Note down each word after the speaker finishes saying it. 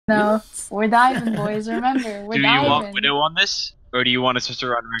No, we're diving, boys. Remember, we're Do diving. you want Widow on this, or do you want us just to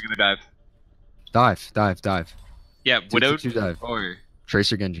run regular dive? Dive. Yeah, Widow dive. or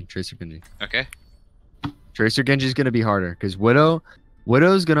Tracer Genji. okay. Tracer Genji is gonna be harder because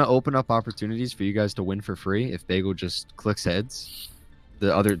Widow's gonna open up opportunities for you guys to win for free if Bagel just clicks heads.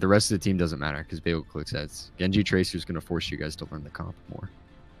 The rest of the team doesn't matter because Bagel clicks heads. Genji Tracer's gonna force you guys to learn the comp more.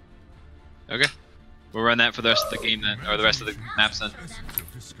 Okay. We'll run that for the rest of the game then, or the rest of the maps then.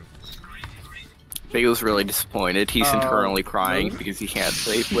 Bagel's really disappointed. He's internally crying because he can't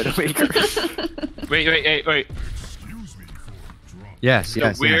save Widowmaker. Wait. Yes.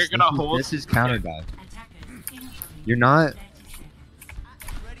 We're gonna hold. This is counter dive. You're not.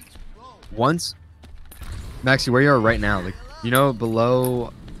 Once, Maxi, where you are right now, like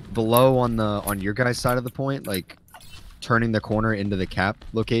below on your guys' side of the point, like turning the corner into the cap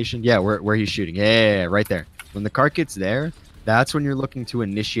location. Yeah, where he's shooting. Yeah, right there. When the cart gets there, that's when you're looking to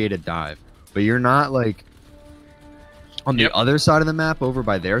initiate a dive. But you're not like on the other side of the map over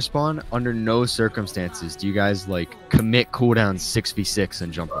by their spawn. Under no circumstances do you guys like commit cooldown 6v6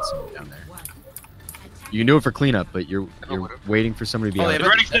 and jump on someone down there. You can do it for cleanup, but you're waiting for somebody to be out. They're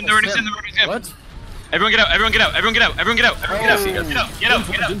running in. What? Everyone get out! Everyone get out!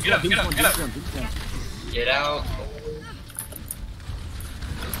 Get out.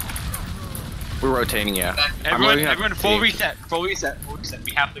 We're rotating, yeah. Everyone, full reset. We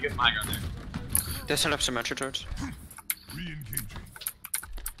have to get my gun there. They set up some metro turrets. I'm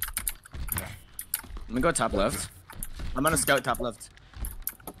gonna go top left. I'm gonna scout top left.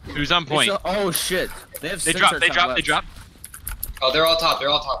 Who's on point? Oh shit! They have. They drop. Oh, they're all top.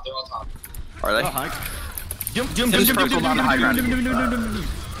 Are they? Doom is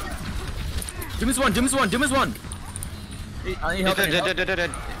one. I need help.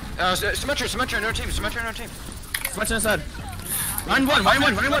 Symmetra in our team. Symmetra inside. Run one.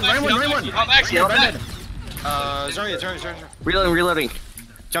 Zarya. Reloading.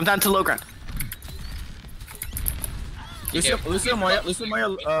 Jump down to low ground. Lucio Moya.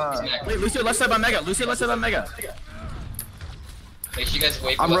 Wait, Lucio left side by Mega. Make sure you guys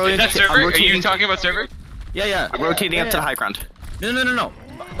wait. I'm rotating. Is that server? Are you talking about server? Yeah. I'm rotating up to the high ground. No.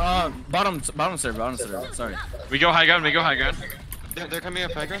 Bottom server. Sorry. We go high ground. They're coming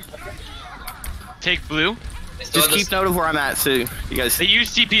up high ground. Take blue. Just keep note of where I'm at, so you guys. They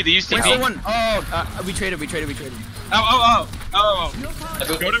use TP. Where's the one? Oh, we traded. Oh.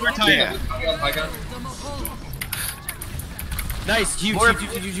 Go to retire. Nice. Huge.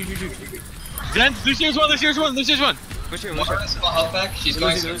 Then Lucio's one. Moira's small health back. She's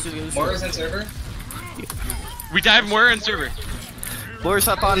going server. Moira's in server. We dive Moira and server. Laura's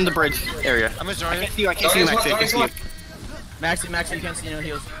up on the bridge area. I'm a Zarya. I can't see you, Maxi. I can't see you. Maxi, you can't see no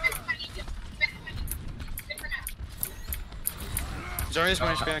heals. Zarya's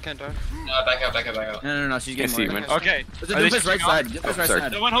my HP, I can't die. No, back out. No, she's getting more. Okay. The Doomfist right side.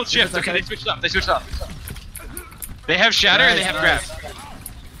 No one holds shift. Okay, they switched up. They have shatter and they have grab.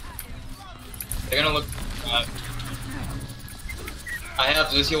 They're gonna look. I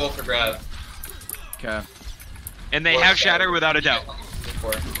have Lucio Wolf for grab. Okay. And they have shatter without a doubt.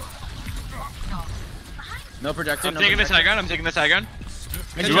 No projector. I'm taking this high ground. You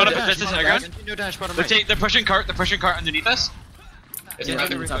want to protect this high ground? No dash bottom right. They're pushing cart underneath us. It's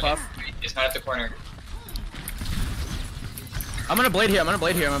right at the corner. I'm gonna blade here. Go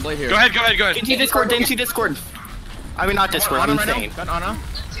ahead. Genji Discord. I mean, not Discord, I'm insane. Got Ana.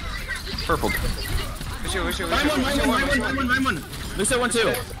 Purple. Mine one. Lucio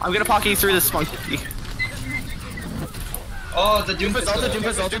 1-2. I'm gonna pocket you through this monkey. Oh, the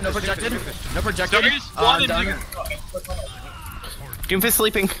Doomfist ulted. No projected. Done. Doomfist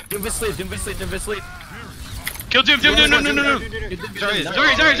sleeping. Doomfist sleep. Kill Doom. No. Sorry.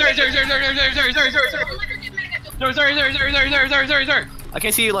 I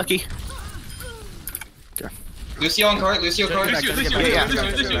can't see you, Lucky. Lucio on cart. Lucio. Yeah.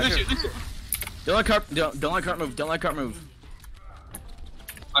 Don't let cart move.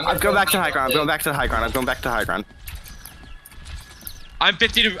 I'm going back to high ground. I'm going back to high ground. I'm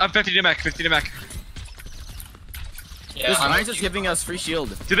 50 to mech. Yeah, This Ryan's just giving us free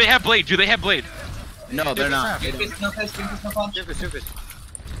shield. Do they have blade? No, they're not. Doomfist.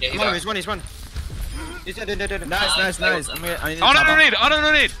 Yeah, He's one. He's dead. Nice. Auto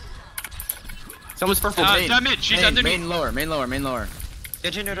nade. Someone's purple. That mid. She's underneath. Main lower.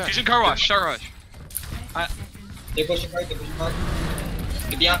 She's She's in car wash. They're pushing hard.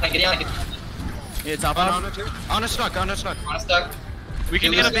 Get down. Yeah, top off. On a stuck. Stuck. We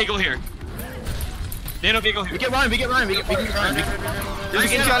can get a bagel here. Nano bagel here. We get Ryan. There's a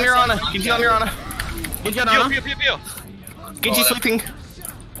Genji on your Ana. Genji on Ana. Peel. Genji sleeping.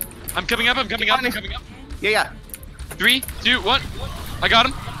 I'm coming up. I'm coming up. I'm coming up. Yeah. 3, 2, 1. I got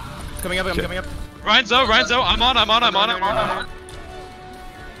him. Coming up, I'm coming up. Ryan's low. I'm on.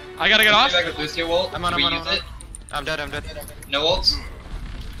 I gotta get off. Back with Lucio ult. I'm on. Reuse it. I'm dead. No ults.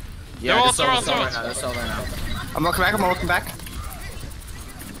 Yeah, They're that's all all throw, right now. That's all right now. I'm looking back.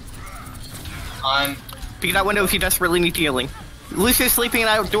 I'm. Peek that window if you desperately need healing. Lucio's sleeping in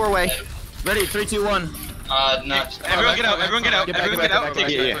that doorway. Ready? 3, 2, 1. Not. Everyone get out. Everyone get out. Get back, Everyone get out. get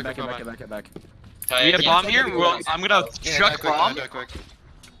Take back, it. get back. Ty, We I get a can't bomb take here. it. Well, I'm gonna chuck bomb.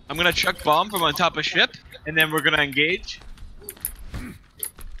 I'm gonna chuck bomb from on top of ship, and then we're gonna engage.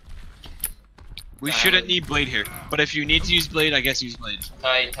 We shouldn't need blade here, but if you need to use blade, I guess use blade.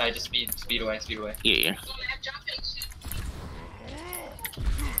 Ty, just speed away. Yeah.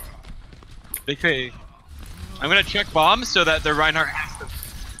 Big fake. I'm gonna check bomb so that the Reinhardt has to.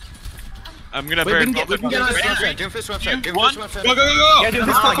 I'm gonna Wait, burn. we can get on Ready? left side. Doom fist left side. Doom One. fist left Go, side. go, go, go! Yeah, dude,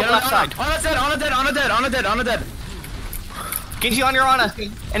 this On purple left side. a dead. Genji on your Ana.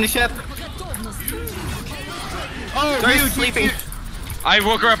 In the ship. Oh, Sorry, sleeping. I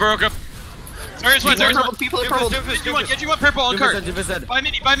woke her up. Sorry, it's one. People are purple. Get you one purple on cart. Dead. Buy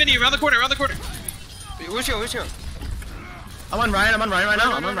mini, around the corner. Who's you? I'm on Ryan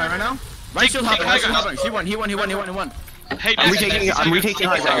right now. Ryan shield hopping. He won. Hey, I'm next. retaking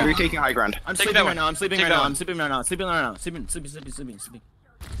high ground. I'm Take sleeping that right now. one. Take that one. Sleeping.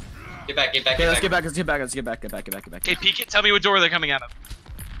 Get back. Okay, let's get back. Okay, peek it. Tell me what door they're coming out of.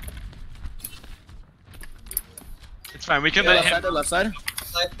 It's fine. We can let him. Left side.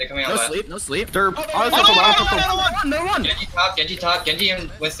 They're coming out left. No sleep. They're on No one. Genji top. Genji and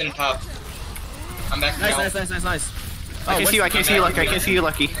Winston top. I'm back now. Nice. I can see you,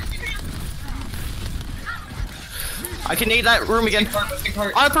 Lucky. I can need that room again. Winston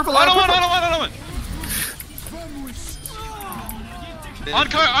cart. On purple, I don't want. On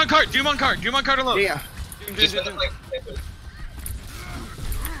cart. Doom on cart alone. Yeah. Just with the flank.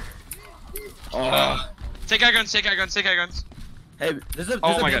 Take eye guns. Hey, there's a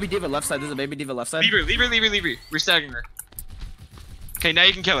Oh my baby diva left side. Leave her. We're staggering her. Okay, now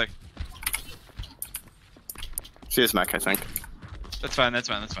you can kill her. She is mech, I think. That's fine.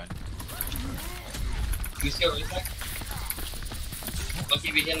 Lucio, reset.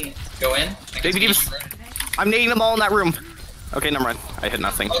 Lucky, we can go in. Baby Diva's- I'm nading them all in that room. Okay, never mind. I hit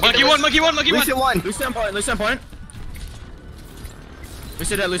nothing. Monkey one. Lucio won. Lucy on point.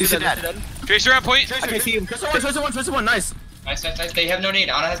 Lucy dead. Tracer on point. I can see him. Tracer one. Nice. Nice. They have no nade.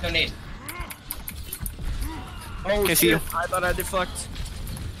 Ana has no nade. Oh, Can see you. I thought I deflect.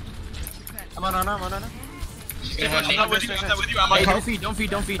 I'm on. She's gonna have I'm nade. not with you. I'm on Hey, cart. don't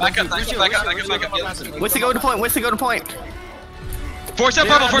feed. Back up. What's the go to point? Force that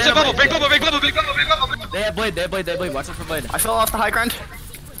bubble. Big bubble. They have blade. Watch out for blade. I fell off the high ground.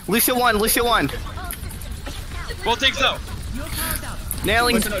 Lucio won. Both takes though.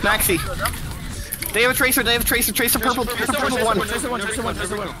 Nailing Maxi. They have a tracer. Tracer purple one. Tracer one.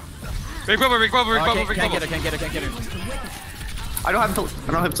 Big bubble. Can't get her. I don't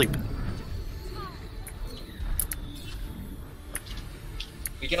have sleep.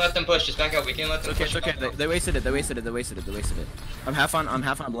 We can let them push. Just back up. We can let them push. Okay. They wasted it. I'm half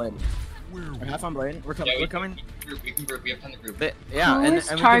on blade. We're coming. We can group. We have time to group. Who is we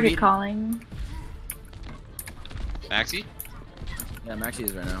can target beat- calling? Maxi. Yeah, Maxi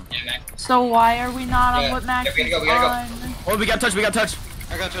is right now. Yeah, Max. So why are we not on Yeah. what Max Yeah, we is gotta go. on? Oh, we got touch. I got touch.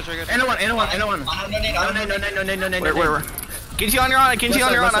 And a one. Ana, no nade. Ana, no nade. Where? Genji on your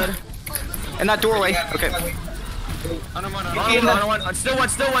Ana. In that doorway. Okay. On. On. Still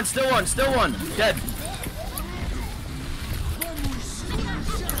one. Dead.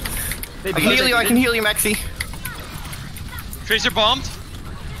 I can heal you, Maxi. Tracer bombed.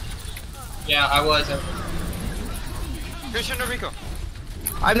 Yeah, I was. Christian Rico.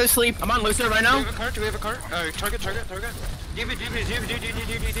 I have no sleep. I'm on Lucio right Do now. we have a cart? Target.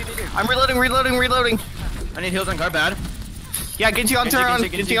 DB. I'm reloading. I need heals on guard bad. Yeah, Genji on your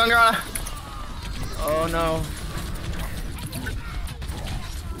Ana. Oh no.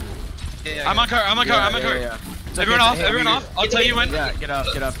 I'm on cart. Yeah. It's okay, Everyone it's okay. Everyone off. I'll tell you when. Yeah, get off.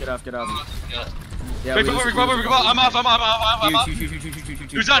 Yeah. Yeah, Big bubble. I'm off. Shoot.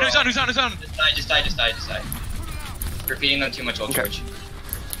 Who's on? Just die. You're feeding them too much ult Okay. charge.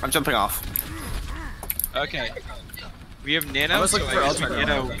 I'm jumping off. Okay. We have Nano. I was looking for ultimate.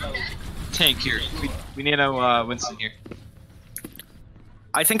 Nano tank here. We Nano Winston here.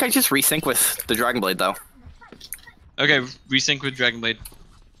 I think I just resync with the Dragon Blade though. Okay, resync with Dragon Blade.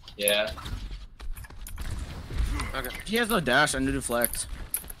 Yeah. He has no dash. I need to deflect.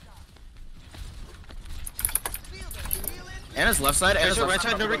 Anna's left side. Anna's Tracer right left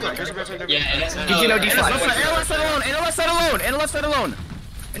side, no recall. Tracer right side, no recall. Yeah, and that's Genji, no Anna's left side. defense. Anna left side alone. Anna left side alone. Anna left side alone.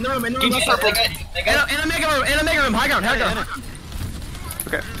 In the room. In the room. Genji Left side. purple. Anna mega room. Anna mega room. High ground. High ground.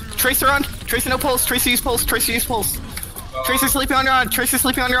 Okay. Tracer on. Tracer no pulse. Tracer use pulse. Tracer use pulse. Tracer sleeping on your on. Tracer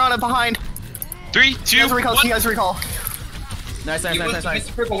sleeping on your on behind. 3, 2, He has recall. 1. He has recall. Nice.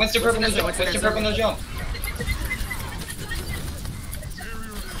 Winston purple, Winston purple, no jump. Winston purple, no jump.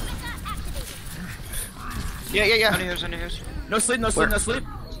 Yeah. On the hills. No sleep. No sleep. No sleep.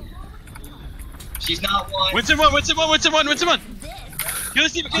 She's not one. Winston 1. Kill the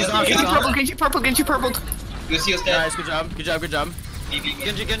Steve. He's on. Genji purple. Lucio's dead. Nice. Good job. Genji.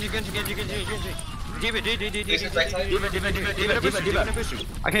 Lucy's right side. Diva.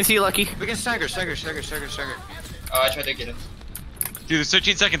 I can see you, Lucky. We can stagger. Oh, I tried to get him. Dude, there's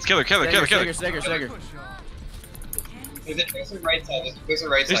 13 seconds. Kill her. Stagger. There's a Tracer right side. There's a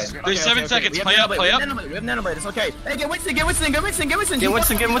right side. There's 7 seconds. Play up. We have nanoblade. It's okay. Hey, get Winston. Get Winston. Needle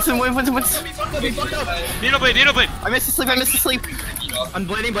blade. I missed the sleep. I'm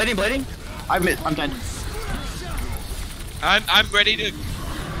blading. I'm dead. I'm ready to.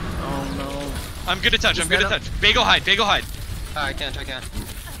 Oh no. I'm good to touch. Bagel hide. I can't.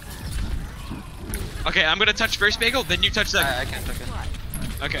 Okay, I'm gonna touch first, Bagel. Then you touch second. I can't.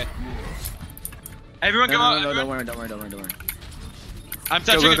 Okay. Everyone go out. No, don't worry. I'm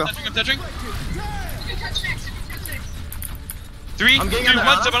touching. Go. I'm touching. 3, 2, I'm 1. getting on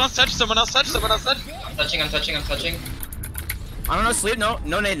the Someone else touch. I'm touching. I don't know, sleep. No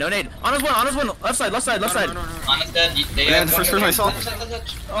nade. Honest one. Left side. Anna's dead. They Yeah, have the one first more person I touch. saw.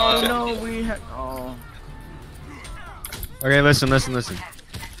 Touch. Oh no, we had. Oh. Okay, listen.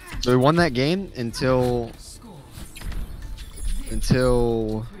 So we won that game until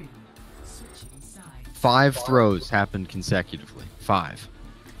 5 throws happened consecutively. 5.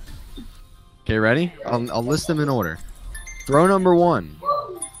 Okay, ready? I'll list them in order. Throw number 1.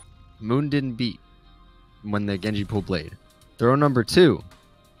 Moon didn't beat when the Genji pulled blade. Throw number 2.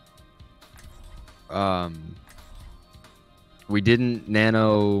 We didn't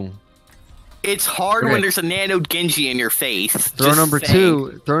nano. It's hard Okay. when there's a nano Genji in your face. Throw Just number saying.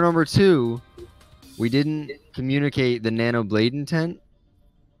 2. Throw number 2. We didn't communicate the nano blade intent,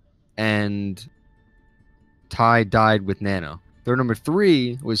 and Ty died with nano. Throw number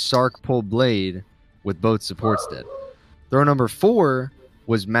 3 was Sark pulled blade with both supports dead. Throw number 4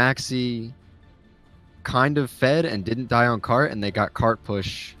 was Maxi kind of fed and didn't die on cart, and they got cart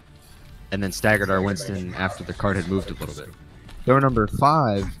push and then staggered our Winston after the cart had moved a little bit. Throw number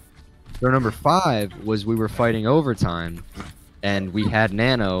 5 was we were fighting overtime and we had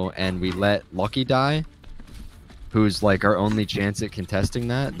nano and we let Lucky die, who's like our only chance at contesting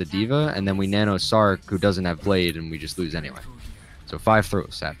that, the diva, and then we nano Sark, who doesn't have blade, and we just lose anyway. So 5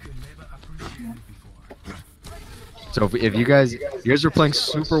 throws happened. So if you guys were playing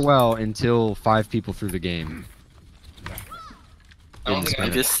super well until 5 people through the game. I don't think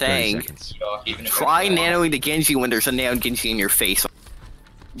I'm just saying. Even if Try nanoing the Genji when there's a nano Genji in your face.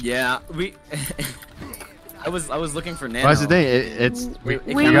 Yeah, we. I was looking for nano. Well, that's the thing. We You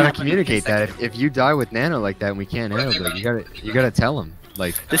gotta have- communicate that. If you die with nano like that and we can't nano, like, you gotta tell him.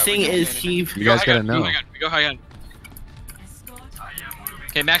 Like, The thing is, he. you guys gotta know. We go high gun.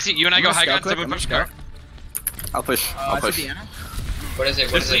 Okay, Maxi, you and I go high gun. Someone push car. I'll push. I I'll see push. the Anna. What is it?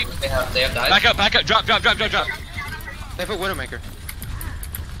 They have died? Back up. Drop. They put Widowmaker.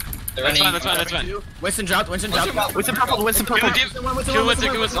 They're That's running. fine. That's fine. Winston dropped. Winston purple. Kill the div. Kill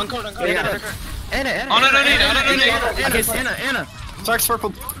Winston. Uncode. Anna. Oh, no. Anna. Sark's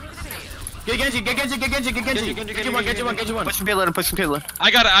purple. Get Genji. Get one. Push him payload.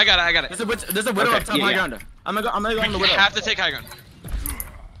 I got it. There's a widow Okay, up top yeah, high yeah. ground. I'm gonna go on the We widow. have to take high ground.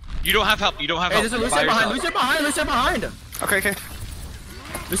 You don't have help. Hey, there's a By Lucia yourself. behind. Lucia behind. Okay.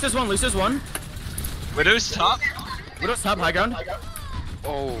 Lucia's one. Widow's top. Widow's top high ground.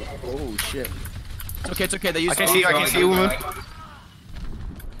 Oh shit. It's okay. They use. I can see you, woman.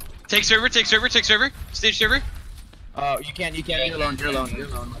 Take server. Stage server. You can't. You're alone.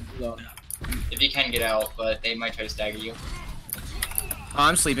 If you can get out, but they might try to stagger you.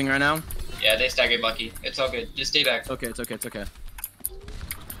 I'm sleeping right now. Yeah, they staggered Lucky. It's all good. Just stay back. It's okay.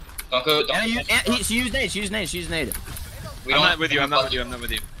 Don't go. Don't. She used nade. We I'm don't- not with you. I'm not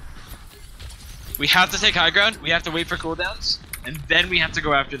with you. We have to take high ground. We have to wait for cooldowns, and then we have to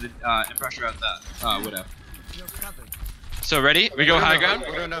go after the and pressure out that widow. So ready? We go high ground.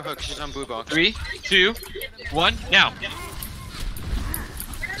 Widow no hook. She's on blue box. 3, 2, 1, now.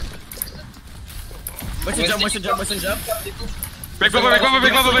 Winston jump. Break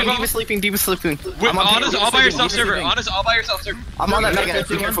bubble. Diva sleeping. Honest all by yourself server. I'm on that mega.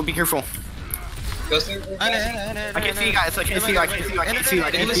 Be careful. Ghost there. I can see you guys. I can see you. I can see you. I can see you.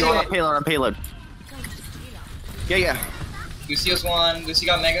 I can see you on payload. On payload. Yeah. Lucio's one. Lucy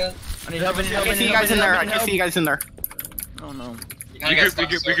got mega. I need help. I need help. I can see you guys in there. I can see you guys in there. Oh no.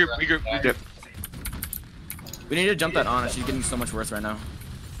 Regroup. We need to jump that on. She's getting so much worse right now.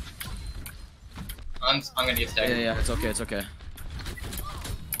 I'm gonna get staggered. Yeah, it's okay. It's okay.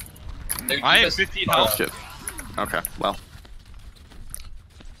 I am 15 Oh health. shit. Okay. Well.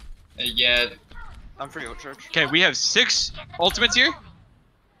 Yeah. I'm free ult charge. Okay, we have 6 ultimates here.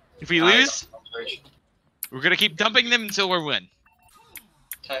 If we lose, we're gonna keep dumping them until we win.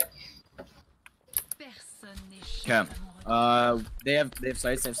 Okay. They have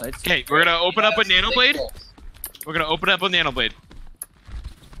sights. They have sights. Okay, we're gonna open up with Nanoblade. We're gonna open up with Nanoblade.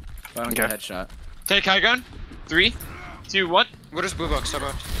 If I don't get a headshot. Take high ground. 3, 2, 1. What is blue box? Stop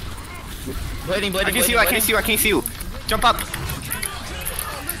out. Blading. I can see you. I can see you. I can see you. Jump up.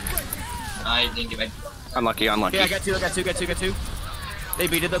 I didn't get back. Unlucky. Unlucky. Yeah, I got two. They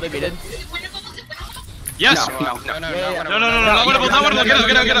beat it though. They beat it. Yes. No. No, not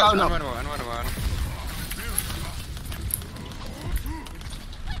winnable. Get out. Unwinnable.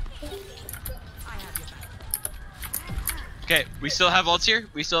 Okay, we still have ults here.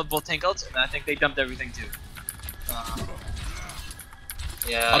 We still have both tank ults, and I think they dumped everything too.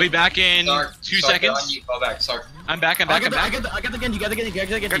 Yeah. I'll be back in Sark, 2 Sark, seconds. Fall back, Sark. I'm back. I got the Genji.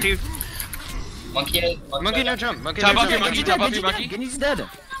 Got you. Monkey. Monkey no jump. Monkey Top no up your jump. monkey. Top up your monkey. Genji's dead.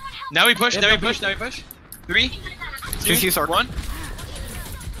 Now we push. 3, 2, 1.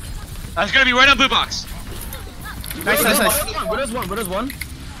 That's gonna be right on blue box. Nice. Widow's one.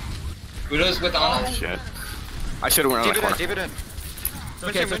 Widow's with Ana. Shit. I should have went on the corner. Keep it in. It's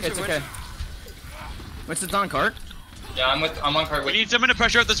okay. Winston's on cart. Yeah, I'm on cart We with. need someone to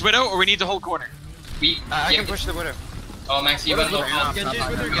pressure out this widow, or we need to hold corner. I can push the widow. Oh, Max, you got no. Genji's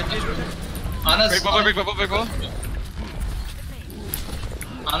with her. Genji's with her. Ana's. Break bubble.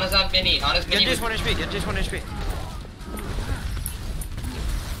 Ana's on mini. Ana's mini. Genji's 1 HP. Genji's 1 HP.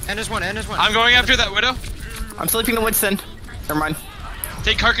 N is 1. I'm going after that widow. I'm sleeping the Winston. Never mind.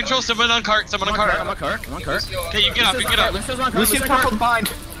 Take cart control. Someone on cart. I'm on cart. Okay, you get up. Winston's on cart. Lucius purple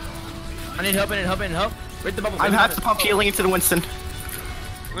behind. I need help. Break the bubble. I'm half the pump healing into the Winston.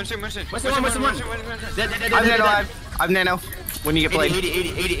 Winston. Winston. I'm nano. I'm nano. When you get played.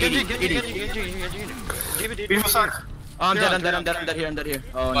 80. Beautiful Sark. Oh, I'm dead here.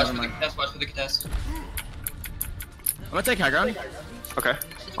 Oh, Watch never for the mind. contest. Watch for the contest. I'm gonna take high ground. Okay.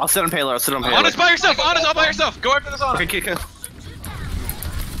 I'll sit on payload. Ana's by yourself. Ana's all by yourself. Go after this Ana. Okay.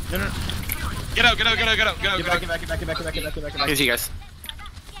 No. Get out. Get back. I can see you guys.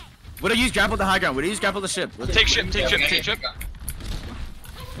 What do you use grapple the high ground? What do you use grapple the ship? Take ship.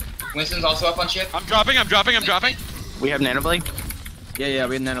 Winston's also up on ship. I'm dropping. We have nanoblade. Yeah,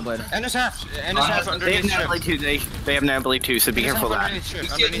 we have nanoblade. N is half. N is half They have underneath ship. nanoblade too. They have nanoblade too. So be careful of that. Underneath ship.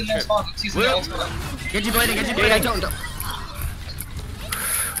 Lucio's in Underneath their ship. spawn. Lucio's in their spawn. Genji blading. Yeah, I don't.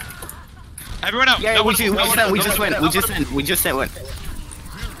 Everyone out. Yeah, No we one- no one- just went. We just went.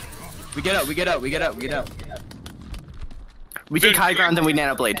 We get out. We take high ground, then we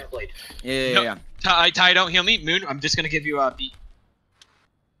nanoblade. Yeah. Ty, don't heal me. Moon, I'm just gonna give you a beat.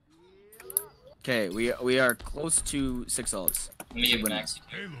 Okay, we are close to 6 ults. Let me give Max.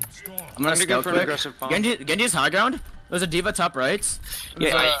 I'm gonna scout for an quick. aggressive bomb. Genji's high ground. There's a diva top right.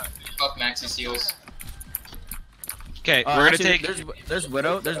 Yeah. Fuck Max's heals. Okay, we're gonna actually, take. There's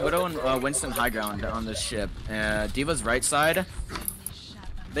Widow and Winston high ground on this ship. Diva's right side.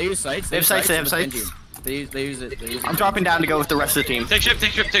 They use sights. They have sights, they have with sights. Genji. They use it. I'm dropping down to go with the rest of the team. Take ship.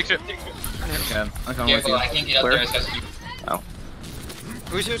 Okay, I'm coming with Careful, you. I can't get up Where? there. It's got to be.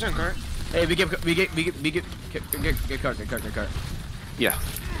 Who's here on cart? Hey, we get cart. Yeah.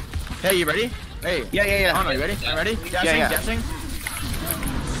 Hey, you ready? Hey. Yeah. Anna, you ready? Yeah. You ready? Dashing, Yeah. dashing.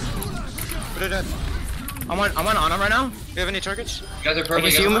 Put it in. I'm on Anna right now. Do you have any targets? You guys are I purple.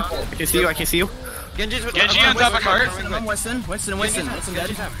 can see you. I can see you. Genji's with Genji on top of cart. I'm Winston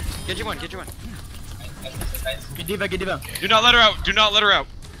dead. Genji 1. Get diva. Do not let her out.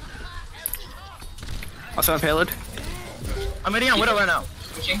 I'll set on payload. I'm hitting on Widow right now.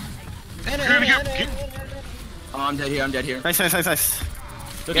 Pushing. Oh, I'm dead here. Nice. It's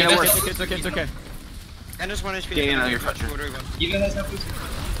okay, Yeah, no it's okay. N is 1 HP. Yeah, you're fine. What do we want? Even has no boost.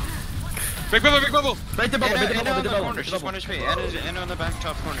 Big bubble. Break the bubble, N on the bubble. corner. She's 1 HP. N on the back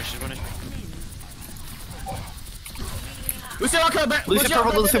top corner. She's 1 HP.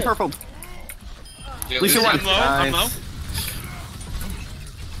 Lucius purple. Dude, Lucius Lucy- one. I'm low.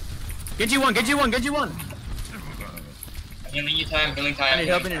 Genji one. Healing time. I need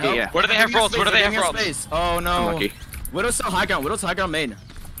help. Yeah. What do they have for ults? Space. Oh no. Unlucky. Widow's high ground main.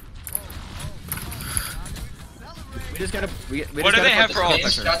 just gotta. We What just do gotta they put have the for ult?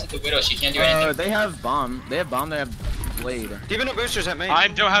 Shot to the widow. She can't do anything. They have bomb. They have bomb. They have blade. Even no boosters at main. I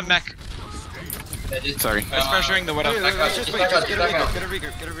don't have mech. Sorry. It's pressuring the widow. Wait, let's just wait. Back up, Get a back up.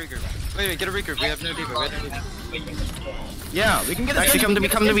 regroup. Get a regroup. Wait, get a regroup. We have no D.Va. We have no D.Va. Yeah, we can get. Actually, come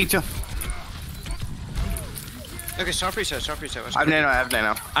to me too. Okay, soft reset. I have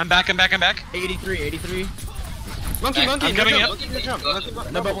nano. I'm back. 83. Monkey. I'm No coming jump, up. no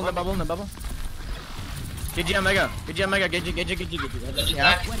jump. No bubble. Genji Omega. Genji.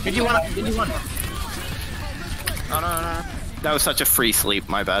 Yeah. Genji one. No. That was such a free sleep.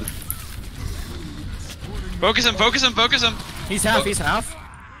 My bad. Focus him. He's half.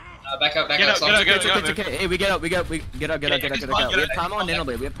 Back up. Get out. It's okay. Hey, we get out. We get out. We have primal and nano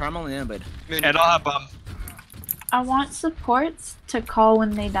blade. And I'll have bomb. I want supports to call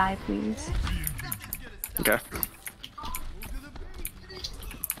when they die, please. Okay.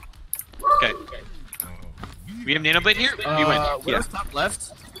 Okay. We have nano blade here. We win. Widow's top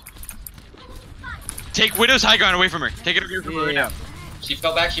left. Take Widow's high ground away from her. Take it away from her right now. She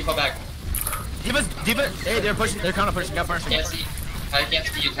fell back. D.Va. Hey, they're pushing. They're kind of pushing. Can't see. I can't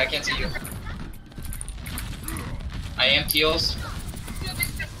see you. I am Teals.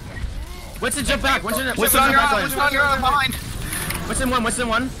 Winston, jump back. What's on your arm behind? Winston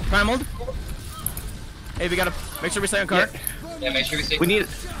one. Primaled. Hey, we gotta make sure we stay on cart. Yeah, make sure we stay. We need.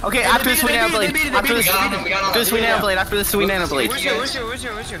 Okay, after this we nano blade. After this We got him. After this we nano blade. Where's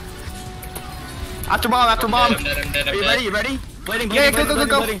you? After bomb. Dead, Are you ready? Blading. Yeah,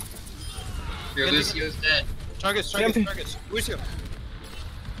 go. Your Lucio's dead. Targets. Lucio.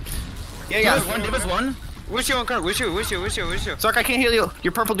 Yeah. Diva's one. Lucio on cart. Lucio. Sark, I can't heal you.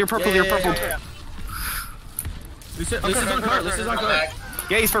 You're purpled. Yeah. Lucius on cart.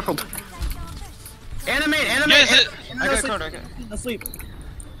 Yeah, he's purpled. Animate. Yes, I got cart. Okay. No sleep.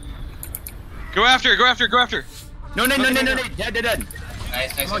 Go after. No. Dead.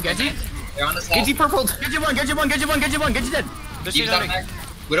 Nice. Come on, Genji. They're on the side. Genji purpled. Genji one. Genji dead. Keep on back.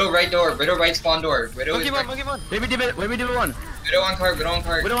 Widow right door. Widow right spawn door. Widow is Monkey one. Baby Diva one. Widow on cart. We don't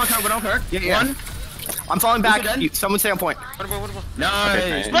want cart. Yeah. One. I'm falling back. Lucio dead? Someone stay on point. What about?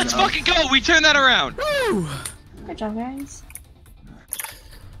 Nice. Let's fucking go. We turn that around. Woo! Good job, guys.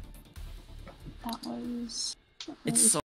 That was. It's so